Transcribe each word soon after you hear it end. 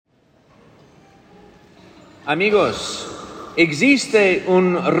Amigos, existe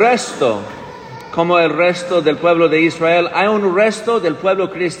un resto, como el resto del pueblo de Israel, hay un resto del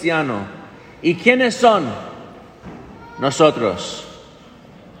pueblo cristiano. ¿Y quiénes son? Nosotros.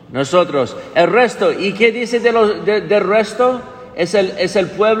 El resto. ¿Y qué dice del resto? Es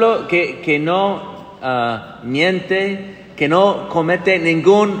el pueblo que no miente, que no comete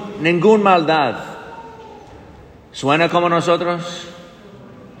ningún maldad. ¿Suena como nosotros?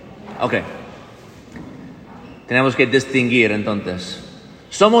 Ok. Tenemos que distinguir entonces.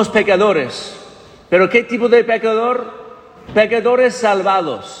 Somos pecadores. ¿Pero qué tipo de pecador? Pecadores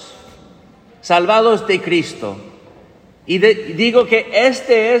salvados. Salvados de Cristo. Y digo que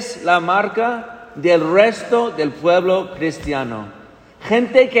esta es la marca del resto del pueblo cristiano.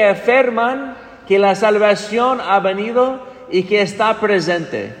 Gente que afirman que la salvación ha venido y que está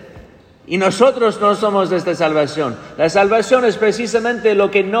presente. Y nosotros no somos de esta salvación. La salvación es precisamente lo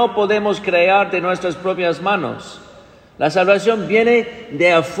que no podemos crear de nuestras propias manos. La salvación viene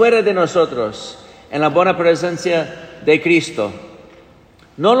de afuera de nosotros, en la buena presencia de Cristo.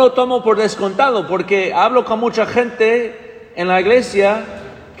 No lo tomo por descontado, porque hablo con mucha gente en la iglesia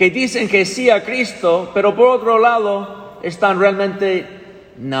que dicen que sí a Cristo, pero por otro lado están realmente,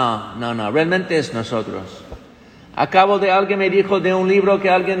 no, realmente es nosotros. Alguien me dijo de un libro que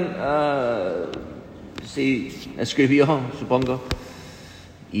alguien escribió, supongo,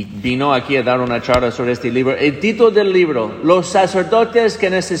 y vino aquí a dar una charla sobre este libro. El título del libro: Los sacerdotes que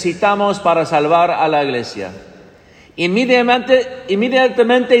necesitamos para salvar a la iglesia.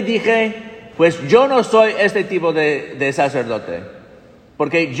 Inmediatamente dije, pues yo no soy este tipo de sacerdote,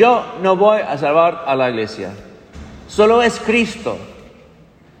 porque yo no voy a salvar a la iglesia. Solo es Cristo.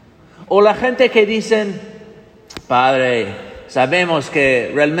 O la gente que dicen, Padre, sabemos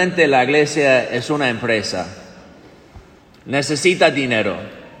que realmente la iglesia es una empresa. Necesita dinero.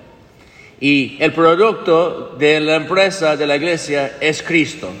 Y el producto de la empresa, de la iglesia, es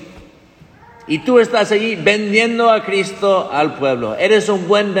Cristo. Y tú estás allí vendiendo a Cristo al pueblo. Eres un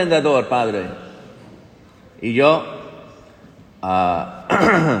buen vendedor, Padre. Y yo,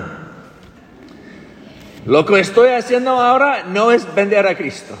 lo que estoy haciendo ahora no es vender a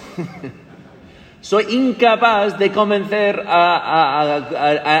Cristo. Soy incapaz de convencer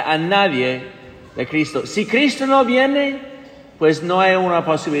a nadie de Cristo. Si Cristo no viene, pues no hay una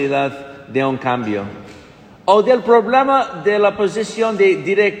posibilidad de un cambio. O del problema de la posición de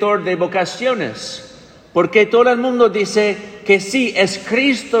director de vocaciones. Porque todo el mundo dice que sí, es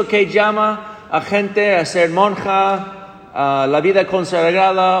Cristo que llama a gente a ser monja, a la vida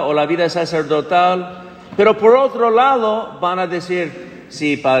consagrada o la vida sacerdotal. Pero por otro lado van a decir,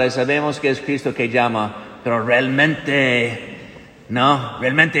 sí, Padre, sabemos que es Cristo que llama, pero realmente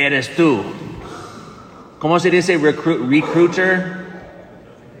eres tú. ¿Cómo se dice recruiter?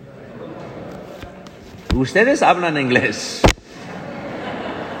 Ustedes hablan inglés.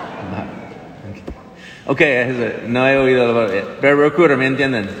 Ok, no he oído, pero recruiter, ¿me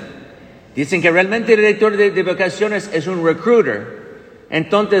entienden? Dicen que realmente el director de vocaciones es un recruiter.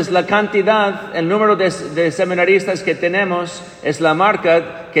 Entonces la cantidad, el número de seminaristas que tenemos es la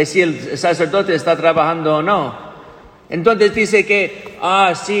marca que si el sacerdote está trabajando o no. Entonces dice que,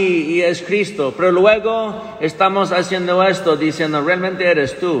 sí, y es Cristo, pero luego estamos haciendo esto diciendo, realmente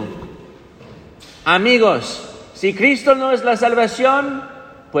eres tú. Amigos, si Cristo no es la salvación,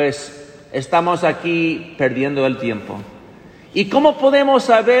 pues estamos aquí perdiendo el tiempo. ¿Y cómo podemos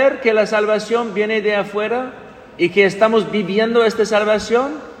saber que la salvación viene de afuera? ¿Y que estamos viviendo esta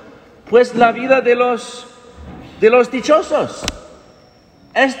salvación? Pues la vida de los dichosos.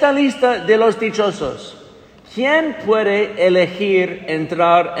 Esta lista de los dichosos. ¿Quién puede elegir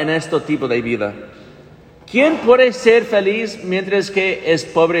entrar en este tipo de vida? ¿Quién puede ser feliz mientras que es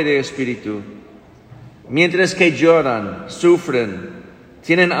pobre de espíritu? Mientras que lloran, sufren,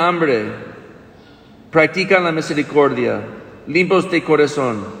 tienen hambre, practican la misericordia, limpios de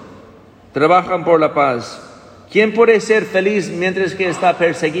corazón, trabajan por la paz. ¿Quién puede ser feliz mientras que está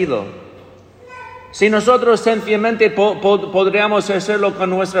perseguido? Si nosotros sencillamente podríamos hacerlo con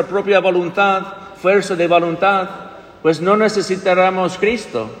nuestra propia voluntad, fuerza de voluntad, pues no necesitaríamos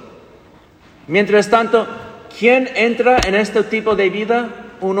Cristo. Mientras tanto, ¿quién entra en este tipo de vida?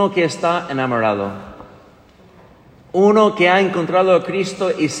 Uno que está enamorado. Uno que ha encontrado a Cristo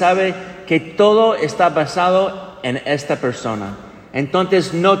y sabe que todo está basado en esta persona.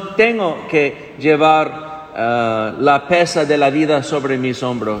 Entonces no tengo que llevar la pesa de la vida sobre mis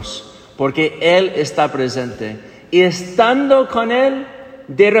hombros, porque Él está presente. Y estando con Él,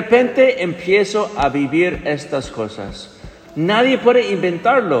 de repente empiezo a vivir estas cosas. Nadie puede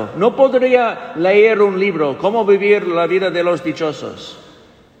inventarlo. No podría leer un libro, cómo vivir la vida de los dichosos.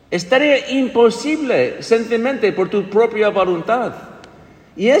 Estaría imposible simplemente por tu propia voluntad.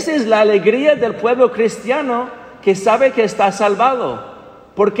 Y esa es la alegría del pueblo cristiano que sabe que está salvado,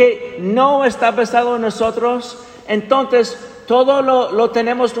 porque no está basado en nosotros. Entonces todo lo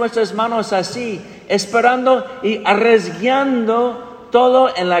tenemos en nuestras manos así, esperando y arriesgando todo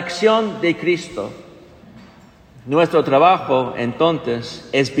en la acción de Cristo. Nuestro trabajo entonces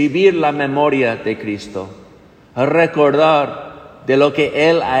es vivir la memoria de Cristo, recordar de lo que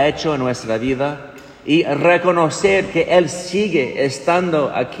Él ha hecho en nuestra vida y reconocer que Él sigue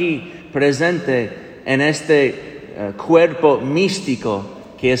estando aquí presente en este cuerpo místico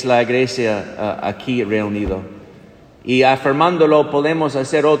que es la iglesia aquí reunido. Y afirmándolo podemos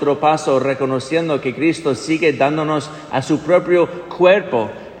hacer otro paso reconociendo que Cristo sigue dándonos a su propio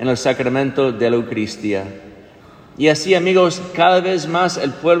cuerpo en el sacramento de la Eucaristía. Y así, amigos, cada vez más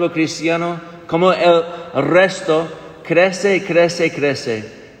el pueblo cristiano, como el resto, crece,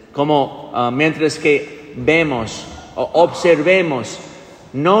 como mientras que vemos o observemos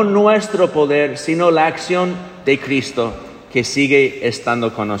no nuestro poder, sino la acción de Cristo que sigue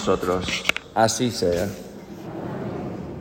estando con nosotros. Así sea.